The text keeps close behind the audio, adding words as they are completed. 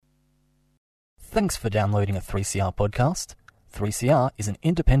Thanks for downloading a 3CR podcast. 3CR is an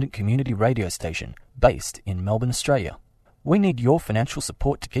independent community radio station based in Melbourne, Australia. We need your financial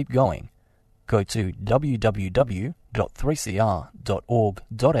support to keep going. Go to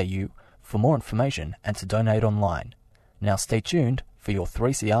www.3cr.org.au for more information and to donate online. Now stay tuned for your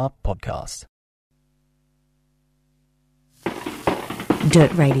 3CR podcast.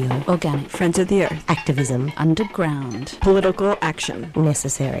 Dirt Radio. Organic. Friends of the Earth. Activism. Underground. Political action.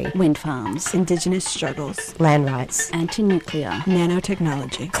 Necessary. Wind farms. Indigenous struggles. Land rights. Anti-nuclear.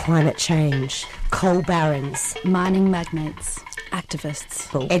 Nanotechnology. Climate change. Coal barons. Mining magnates.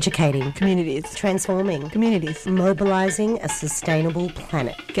 Activists. Educating. Communities. Transforming. Communities. Mobilising a sustainable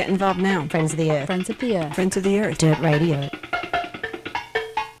planet. Get involved now. Friends of the Earth. Friends of the Earth. Friends of the Earth. Dirt Radio.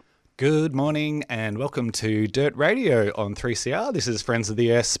 Good morning and welcome to Dirt Radio on 3CR. This is Friends of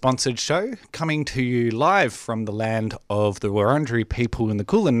the Earth sponsored show coming to you live from the land of the Wurundjeri people in the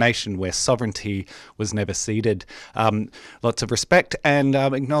Kulin Nation where sovereignty was never ceded. Lots of respect and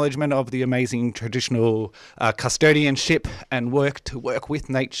acknowledgement of the amazing traditional custodianship and work with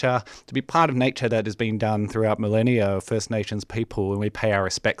nature, to be part of nature that has been done throughout millennia of First Nations people, and we pay our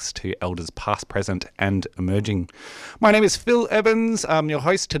respects to elders past, present and emerging. My name is Phil Evans. I'm your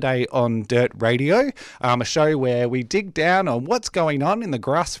host today on Dirt Radio, a show where we dig down on what's going on in the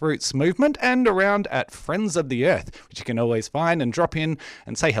grassroots movement and around at Friends of the Earth, which you can always find and drop in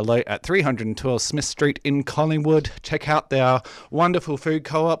and say hello at 312 Smith Street in Collingwood. Check out their wonderful food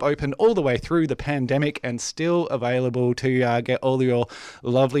co-op, open all the way through the pandemic and still available to get all your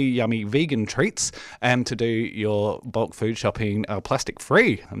lovely, yummy vegan treats and to do your bulk food shopping plastic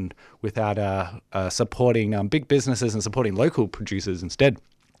free and without supporting big businesses and supporting local producers instead.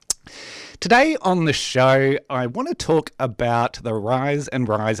 Today on the show, I want to talk about the rise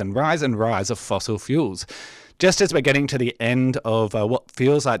of fossil fuels. Just as we're getting to the end of what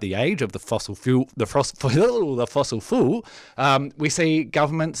feels like the age of the fossil fuel, we see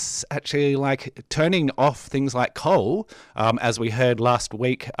governments actually like turning off things like coal, as we heard last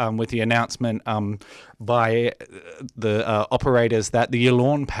week with the announcement by the operators that the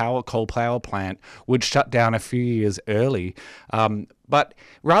Yallourn coal power plant would shut down a few years early. But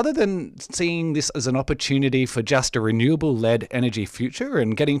rather than seeing this as an opportunity for just a renewable-led energy future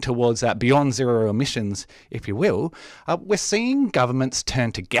and getting towards that beyond zero emissions, if you will, we're seeing governments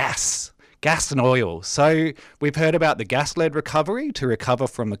turn to gas and oil. So we've heard about the gas-led recovery to recover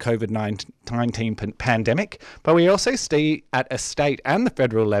from the COVID-19 pandemic, but we also see at a state and the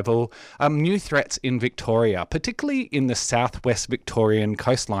federal level new threats in Victoria, particularly in the southwest Victorian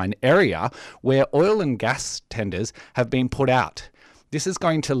coastline area where oil and gas tenders have been put out. This is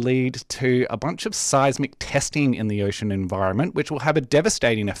going to lead to a bunch of seismic testing in the ocean environment, which will have a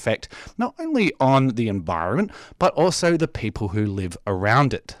devastating effect not only on the environment, but also the people who live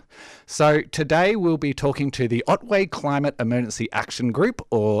around it. So today we'll be talking to the Otway Climate Emergency Action Group,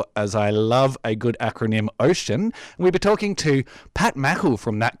 or as I love a good acronym, OCEAN. We'll be talking to Pat Mackle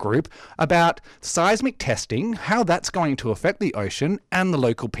from that group about seismic testing, how that's going to affect the ocean and the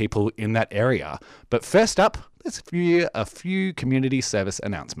local people in that area. But first up, let's hear a few community service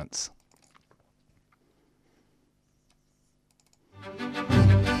announcements.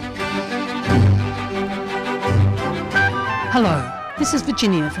 Hello, this is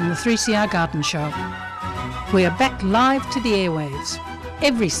Virginia from the 3CR Garden Show. We are back live to the airwaves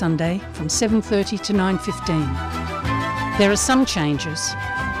every Sunday from 7:30 to 9:15. There are some changes.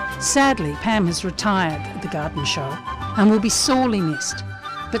 Sadly, Pam has retired at the Garden Show and will be sorely missed.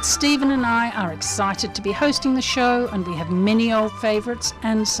 But Stephen and I are excited to be hosting the show, and we have many old favourites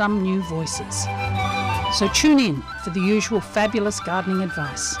and some new voices. So tune in for the usual fabulous gardening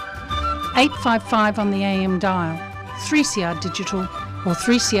advice. 855 on the AM dial, 3CR Digital or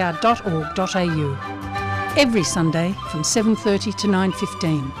 3cr.org.au. Every Sunday from 7:30 to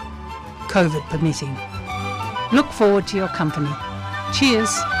 9:15, COVID permitting. Look forward to your company.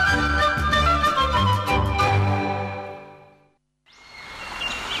 Cheers.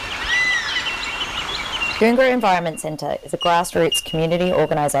 Goongerah Environment Centre is a grassroots community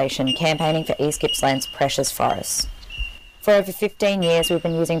organisation campaigning for East Gippsland's precious forests. For over 15 years we've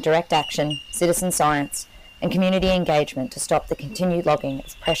been using direct action, citizen science and community engagement to stop the continued logging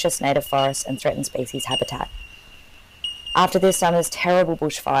of precious native forests and threatened species habitat. After this summer's terrible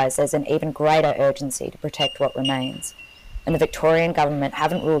bushfires, there's an even greater urgency to protect what remains, and the Victorian Government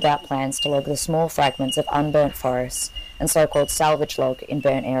haven't ruled out plans to log the small fragments of unburnt forests and so-called salvage log in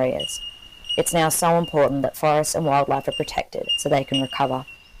burnt areas. It's now so important that forests and wildlife are protected so they can recover.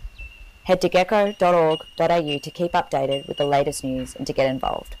 Head to gecko.org.au to keep updated with the latest news and to get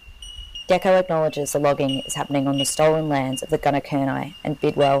involved. GECO acknowledges the logging is happening on the stolen lands of the Gunaikurnai and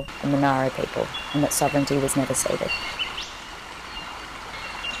Bidwell and Monaro people, and that sovereignty was never ceded.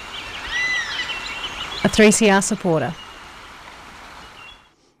 A 3CR supporter.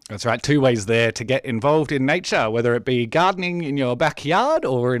 That's right, 2 ways there to get involved in nature, whether it be gardening in your backyard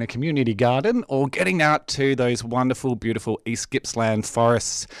or in a community garden, or getting out to those wonderful, beautiful East Gippsland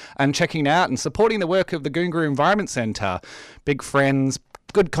forests and checking out and supporting the work of the Goongaroo Environment Centre. Big friends,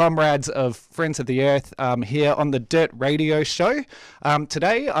 good comrades of Friends of the Earth here on the Dirt Radio Show.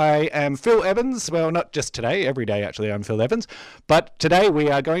 Today I am Phil Evans. Well, not just today, every day actually I'm Phil Evans. But today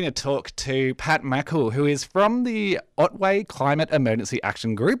we are going to talk to Pat Mackle, who is from the Otway Climate Emergency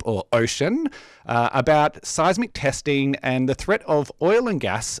Action Group, or OCEAN, about seismic testing and the threat of oil and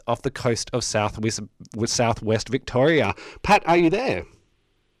gas off the coast of southwest Victoria. Pat, are you there?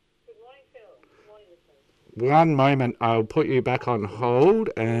 One moment, I'll put you back on hold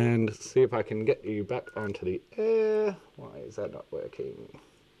and see if I can get you back onto the air. Why is that not working?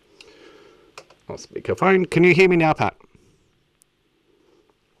 Oh, speakerphone. Can you hear me now, Pat?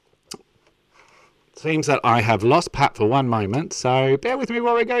 Seems that I have lost Pat for one moment, so bear with me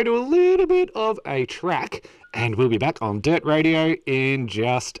while we go to a little bit of a track, and we'll be back on Dirt Radio in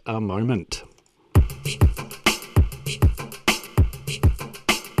just a moment.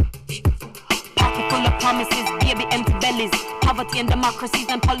 Promises, baby, empty bellies, poverty and democracies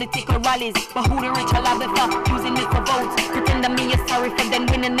and political rallies. But who the rich are liable for using it for votes? Pretend that me is sorry for them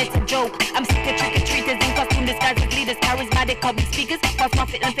winning, it's a joke. I'm sick of trick-or-treaters in costume disguised as leaders, charismatic public speakers, false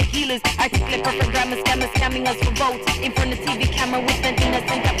prophet and fake healers, articulate perfect grammar scammers scamming us for votes. In front of TV camera with an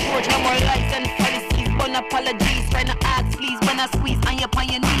innocent approach, no more lies and policies, but apologies. Trying to ask, please, when I squeeze on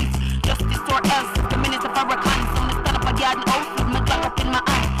your knees. Justice toward us, the minutes of Farrakhan, so to stand up a garden oath with my Glock up in my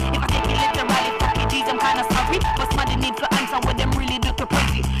eye. If I take it literally, I'm kinda sorry, but somebody need to answer what them really do to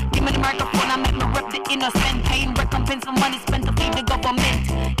pussy. Give me the microphone, I make me rep the innocent. Paying recompense for money spent to feed the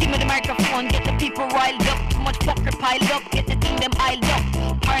government. Give me the microphone, get the people riled up. Too much fucker piled up, get the thing them piled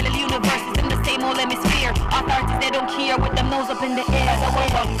up. Parallel universes in the same old hemisphere. Authorities, they don't care with them nose up in the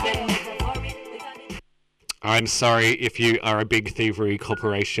air. I'm sorry if you are a big Thievery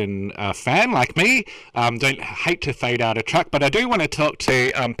Corporation fan like me. Don't hate to fade out a track, but I do want to talk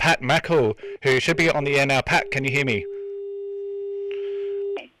to Pat Mackle, who should be on the air now. Pat, can you hear me?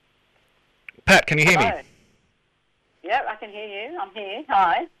 Pat, can you hear me? Yep, I can hear you. I'm here.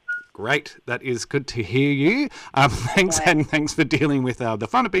 Hi. Great. That is good to hear you. Thanks, right. And thanks for dealing with the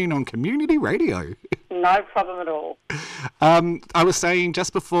fun of being on community radio. No problem at all. I was saying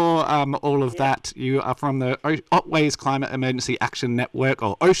just before all of that, you are from the Otway's Climate Emergency Action Network,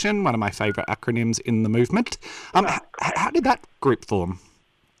 or OCEAN, one of my favourite acronyms in the movement. How did that group form?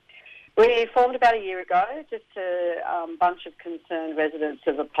 We formed about a year ago, just a bunch of concerned residents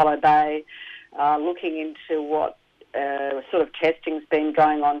of Apollo Bay looking into what sort of testing's been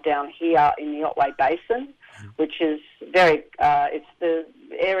going on down here in the Otway Basin, which is very, it's the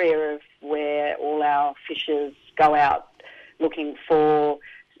area of where all our fishers go out looking for,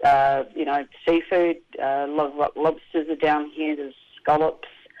 seafood. A lot of lobsters are down here. There's scallops,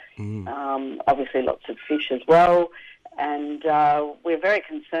 obviously lots of fish as well. And we're very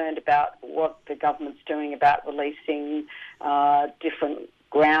concerned about what the government's doing about releasing different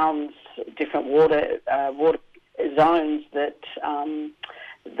grounds, different water zones that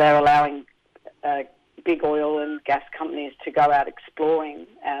they're allowing big oil and gas companies to go out exploring,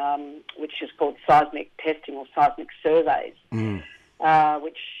 which is called seismic testing or seismic surveys,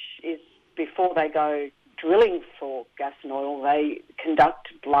 which is before they go drilling for gas and oil, they conduct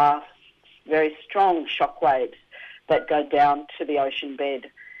blasts, very strong shock waves that go down to the ocean bed.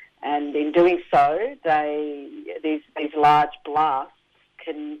 And in doing so, these large blasts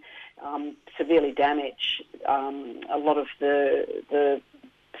can severely damage a lot of the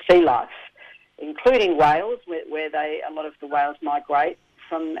sea life, including whales, where a lot of the whales migrate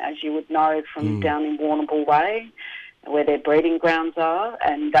from, as you would know, from down in Warrnambool Way, where their breeding grounds are,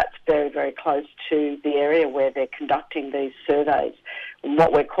 and that's very, very close to the area where they're conducting these surveys. And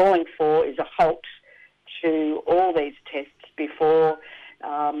what we're calling for is a halt to all these tests before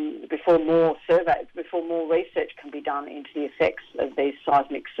more surveys, before more research can be done into the effects of these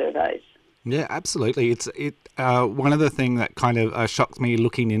seismic surveys. Yeah, absolutely. It's one of the things that kind of shocked me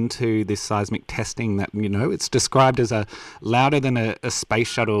looking into this seismic testing that, it's described as louder than a space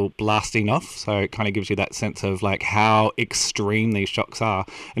shuttle blasting off. So it kind of gives you that sense of like how extreme these shocks are.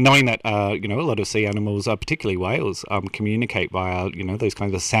 And knowing that, a lot of sea animals, particularly whales, communicate via, those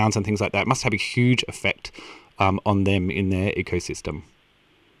kinds of sounds and things like that, must have a huge effect on them in their ecosystem.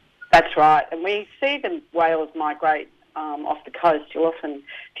 That's right. And we see the whales migrate off the coast, you'll often,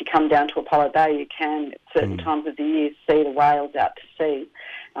 if you come down to Apollo Bay, you can, at certain times of the year, see the whales out to sea.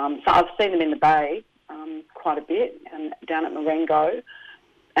 So I've seen them in the bay quite a bit, and down at Marengo.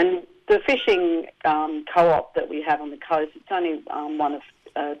 And the fishing co-op that we have on the coast, it's only one of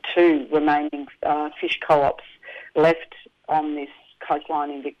two remaining fish co-ops left on this coastline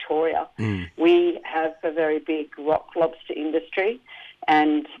in Victoria. We have a very big rock lobster industry,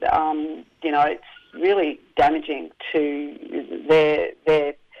 and it's really damaging to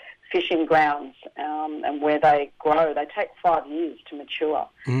their fishing grounds and where they grow. They take 5 years to mature.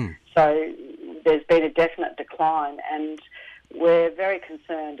 So there's been a definite decline, and we're very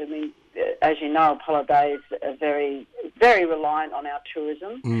concerned. I mean, as you know, Apollo Bay is very, very reliant on our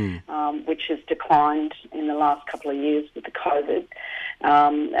tourism, which has declined in the last couple of years with the COVID.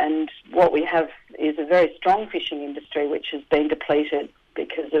 And what we have is a very strong fishing industry, which has been depleted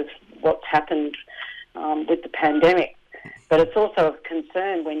because of what's happened with the pandemic. But it's also of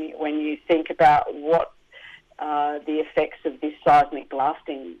concern when you think about what the effects of this seismic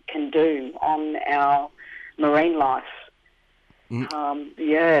blasting can do on our marine life.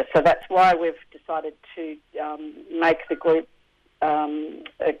 So that's why we've decided to make the group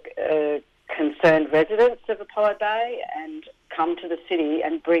concerned residents of Apollo Bay and come to the city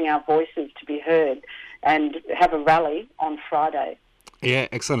and bring our voices to be heard and have a rally on Friday. Yeah,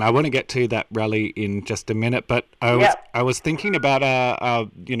 excellent. I want to get to that rally in just a minute, but I was thinking about,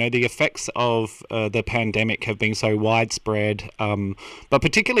 the effects of the pandemic have been so widespread, but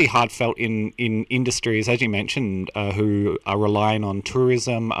particularly heartfelt in industries, as you mentioned, who are relying on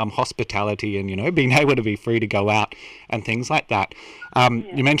tourism, hospitality, and, being able to be free to go out and things like that.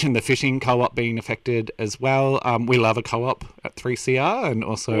 You mentioned the fishing co-op being affected as well. We love a co-op at 3CR and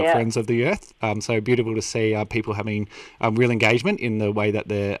also at Friends of the Earth. So beautiful to see people having real engagement in the way that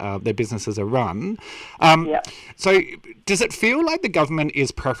their businesses are run. So does it feel like the government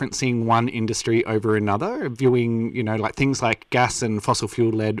is preferencing one industry over another, viewing, like things like gas and fossil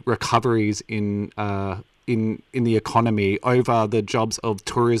fuel-led recoveries in the economy over the jobs of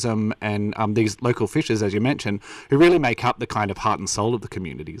tourism and these local fishers, as you mentioned, who really make up the kind of heart and soul of the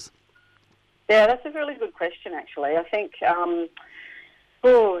communities? Yeah, that's a really good question, actually. I think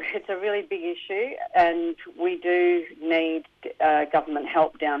it's a really big issue, and we do need government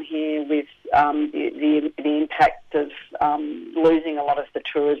help down here with the impact of losing a lot of the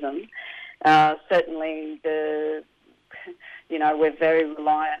tourism. Certainly, we're very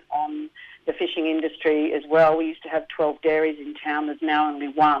reliant on the fishing industry as well. We used to have 12 dairies in town. There's now only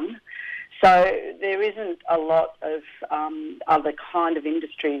one. So there isn't a lot of other kind of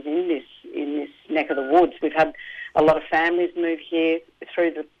industries in this neck of the woods. We've had a lot of families move here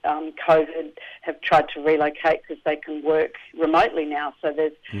through the COVID, have tried to relocate because they can work remotely now. So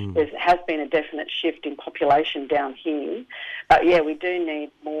there has been a definite shift in population down here. But yeah, we do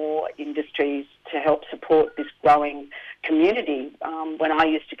need more industries to help support this growing community. When I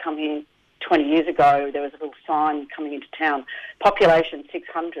used to come here 20 years ago, there was a little sign coming into town, population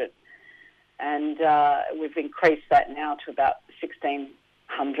 600. And we've increased that now to about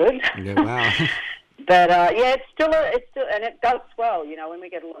 1,600. Yeah, wow. But it's still, and it does swell. When we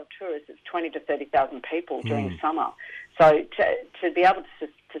get a lot of tourists, it's 20 to 30,000 people during summer. So to be able to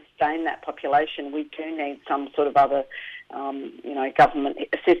sustain that population, we do need some sort of other, government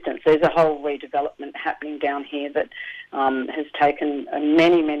assistance. There's a whole redevelopment happening down here that has taken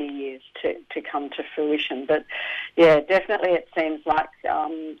many, many years to come to fruition. But yeah, definitely, it seems like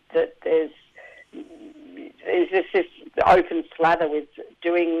that there's this open slather with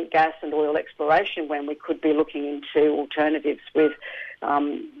doing gas and oil exploration when we could be looking into alternatives with,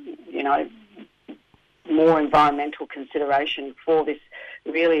 more environmental consideration for this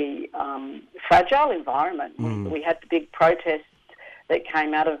really fragile environment. We had the big protests that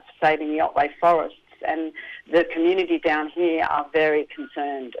came out of saving the Otway forests, and the community down here are very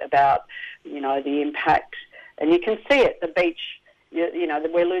concerned about, the impact. And you can see it, the beach.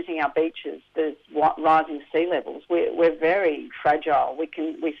 We're losing our beaches. There's rising sea levels. We're very fragile. We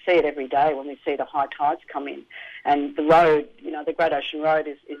see it every day when we see the high tides come in, and the road, the Great Ocean Road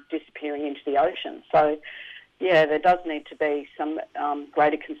is disappearing into the ocean. So, yeah, there does need to be some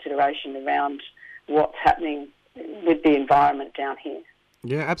greater consideration around what's happening with the environment down here.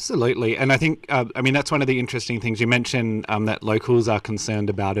 Yeah, absolutely. And I think, that's one of the interesting things. You mentioned that locals are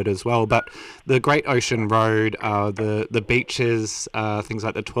concerned about it as well. But the Great Ocean Road, the beaches, things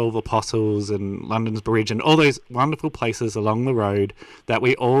like the 12 Apostles and London's Bridge and all those wonderful places along the road that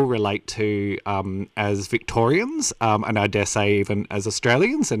we all relate to as Victorians and I dare say even as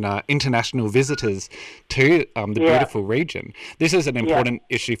Australians and international visitors to the beautiful region. This is an important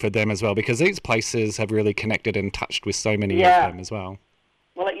issue for them as well because these places have really connected and touched with so many of them as well.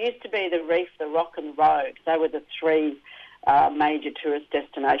 Well, it used to be the Reef, the Rock and the Road. They were the three major tourist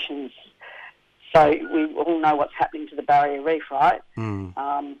destinations. So we all know what's happening to the Barrier Reef, right?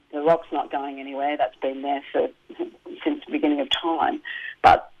 The Rock's not going anywhere. That's been there since the beginning of time.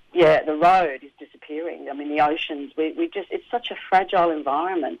 But, the road is disappearing. I mean, the oceans, it's such a fragile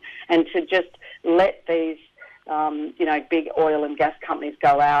environment. And to just let these, big oil and gas companies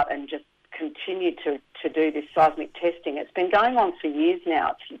go out and just continue to do this seismic testing. It's been going on for years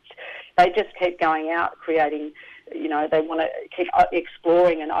now. They just keep going out, creating, they want to keep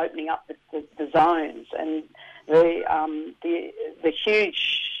exploring and opening up the zones. And the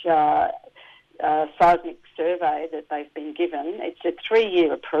huge seismic survey that they've been given, it's a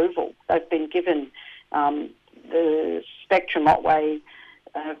 3-year approval. They've been given the Spectrum Otway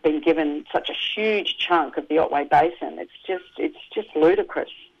have been given such a huge chunk of the Otway Basin. It's just ludicrous.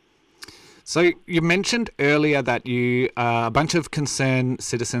 So you mentioned earlier that a bunch of concerned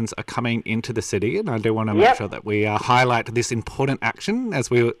citizens are coming into the city, and I do want to make sure that we highlight this important action. As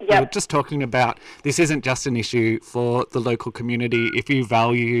we were just talking about, this isn't just an issue for the local community. If you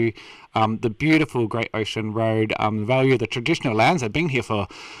value the beautiful Great Ocean Road, value the traditional lands, they've been here for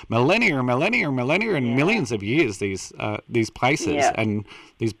millennia and millions of years, these places, and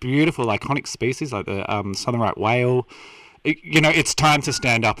these beautiful iconic species like the southern right whale. It's time to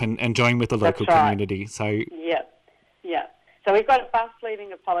stand up and join with the local community. So So we've got a bus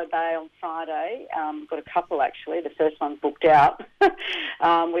leaving Apollo Bay on Friday. We've got a couple actually. The first one's booked out.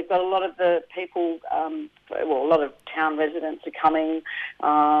 We've got a lot of the people, a lot of town residents are coming.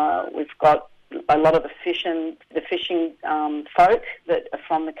 We've got a lot of the fishing folk that are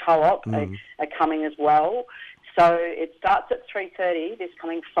from the co-op are coming as well. So it starts at 3:30 this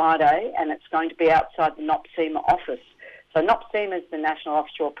coming Friday, and it's going to be outside the NOPSEMA office. So NOPSEMA is the National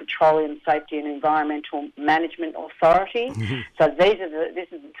Offshore Petroleum Safety and Environmental Management Authority. So this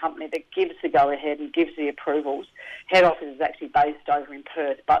is the company that gives the go-ahead and gives the approvals. Head office is actually based over in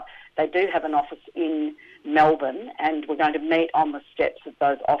Perth, but they do have an office in Melbourne, and we're going to meet on the steps of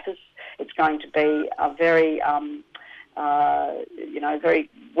those offices. It's going to be a very, very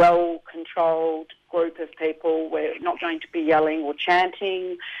well-controlled group of people. We're not going to be yelling or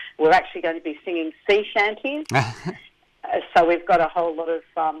chanting. We're actually going to be singing sea shanties. So we've got a whole lot of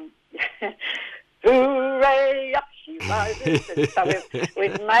hooray, up she rises. And so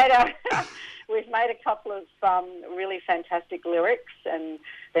we've made a couple of really fantastic lyrics, and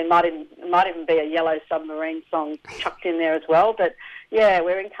there might even be a Yellow Submarine song chucked in there as well. But yeah,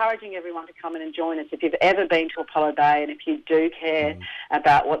 we're encouraging everyone to come in and join us. If you've ever been to Apollo Bay, and if you do care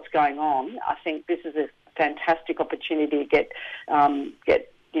about what's going on, I think this is a fantastic opportunity to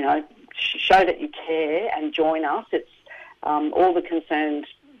show that you care and join us. It's all the concerned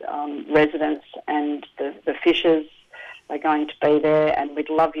residents and the fishers are going to be there, and we'd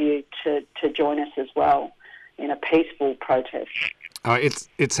love you to join us as well in a peaceful protest.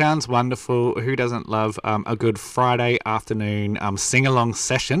 It sounds wonderful. Who doesn't love a good Friday afternoon sing-along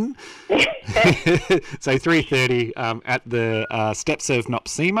session? So 3:30 at the steps of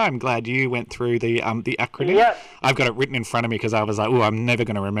NOPSEMA. I'm glad you went through the acronym. Yep. I've got it written in front of me because I was like, I'm never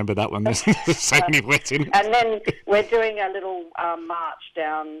going to remember that one. There's so many words in it. And then we're doing a little march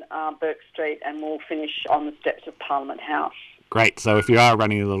down Burke Street, and we'll finish on the steps of Parliament House. Great. So if you are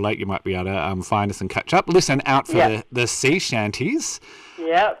running a little late, you might be able to find us and catch up. Listen out for the sea shanties.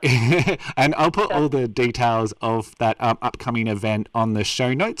 Yep. And I'll put all the details of that upcoming event on the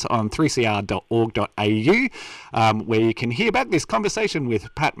show notes on 3cr.org.au, where you can hear about this conversation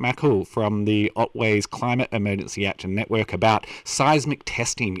with Pat Mackle from the Otway's Climate Emergency Action Network about seismic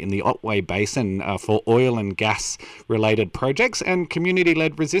testing in the Otway Basin for oil and gas related projects and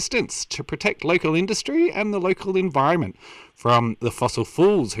community-led resistance to protect local industry and the local environment from the fossil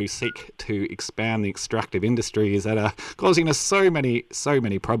fools who seek to expand the extractive industries that are causing us so many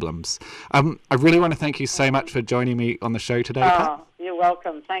problems. I really want to thank you so much for joining me on the show today, Pat. You're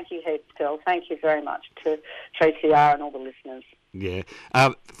welcome. Thank you, Phil. Thank you very much to 3CR and all the listeners. Yeah.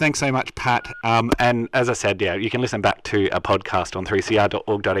 Thanks so much, Pat. And as I said, you can listen back to a podcast on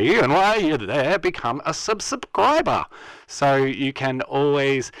 3cr.org.au, and while you're there, become a subscriber. So you can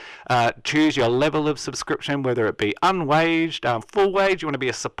always choose your level of subscription, whether it be unwaged, full wage, you want to be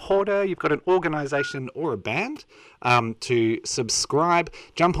a supporter, you've got an organisation or a band to subscribe.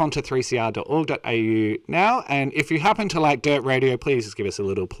 Jump onto 3cr.org.au now, and if you happen to like Dirt Radio, please just give us a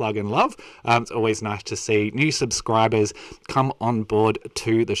little plug and love. It's always nice to see new subscribers come on board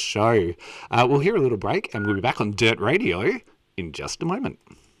to the show. We'll hear a little break, and we'll be back on Dirt Radio in just a moment.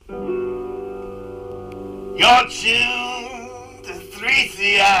 You're tuned to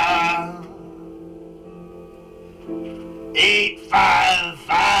 3CR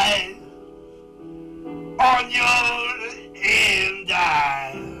 855 on your AM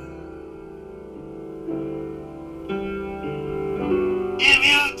dial. If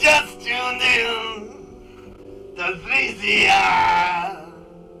you just tuned in to 3CR,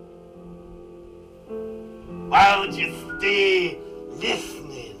 why would you stay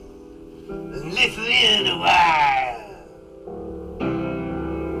listening and listening a while?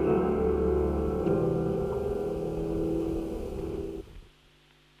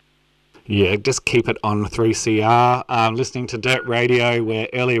 Yeah, just keep it on 3CR. Listening to Dirt Radio, where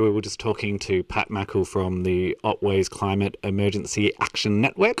earlier we were just talking to Pat Mackle from the Otways Climate Emergency Action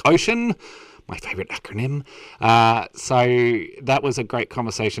Network, OCEAN, my favourite acronym. So that was a great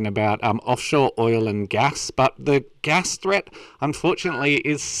conversation about offshore oil and gas, but the gas threat, unfortunately,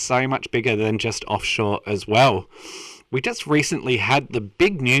 is so much bigger than just offshore as well. We just recently had the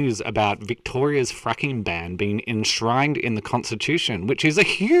big news about Victoria's fracking ban being enshrined in the Constitution, which is a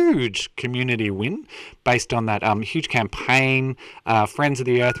huge community win based on that huge campaign. Friends of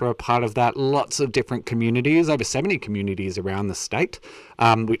the Earth were a part of that. Lots of different communities, over 70 communities around the state,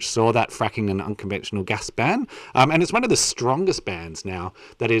 which saw that fracking and unconventional gas ban. And it's one of the strongest bans now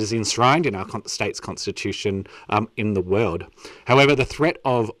that is enshrined in our state's constitution in the world. However, the threat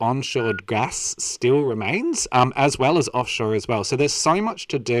of onshore gas still remains, as well as offshore as well. So there's so much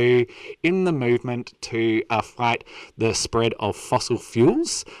to do in the movement to fight the spread of fossil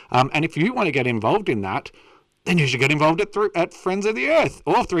fuels. And if you want to get involved in that, then you should get involved at Friends of the Earth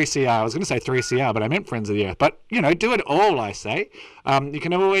or 3CR. I was going to say 3CR, but I meant Friends of the Earth. But, do it all, I say. You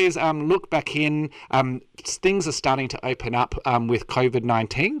can always look back in. Things are starting to open up with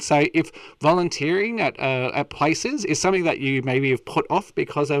COVID-19. So if volunteering at places is something that you maybe have put off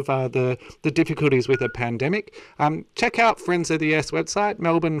because of the difficulties with the pandemic, check out Friends of the Earth's website,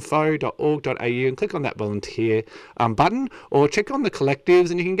 melbournefo.org.au, and click on that volunteer button, or check on the collectives,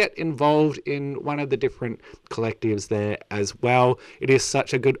 and you can get involved in one of the different collectives there as well. It is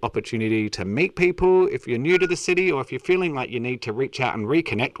such a good opportunity to meet people. If you're new to the city, or if you're feeling like you need to reach out and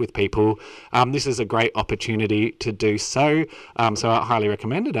reconnect with people, this is a great opportunity to do so. So I highly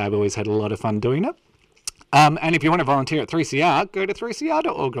recommend it. I've always had a lot of fun doing it. And if you want to volunteer at 3CR, go to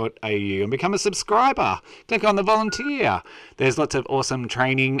 3cr.org.au and become a subscriber. Click on the volunteer. There's lots of awesome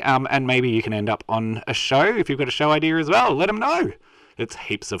training, and maybe you can end up on a show. If you've got a show idea as well, let them know. It's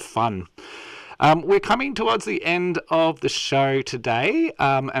heaps of fun. We're coming towards the end of the show today,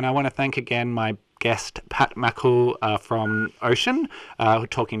 and I want to thank again my guest, Pat Mackle from OCEAN,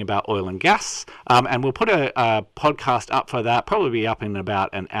 talking about oil and gas. And we'll put a podcast up for that, probably be up in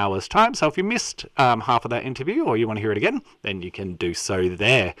about an hour's time. So if you missed half of that interview, or you want to hear it again, then you can do so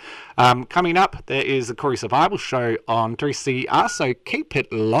there. Coming up, there is the Koori Survival Show on 3CR, so keep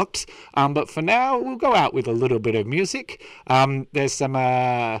it locked. But for now, we'll go out with a little bit of music. There's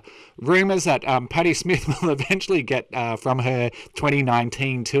some rumours that Patti Smith will eventually get from her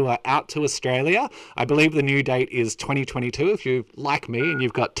 2019 tour out to Australia. I believe the new date is 2022. If you like me and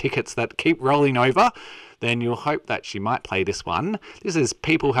you've got tickets that keep rolling over, then you'll hope that she might play this one. This is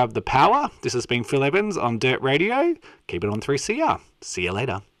People Have the Power. This has been Phil Evans on Dirt Radio. Keep it on 3CR. See you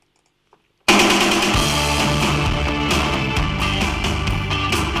later.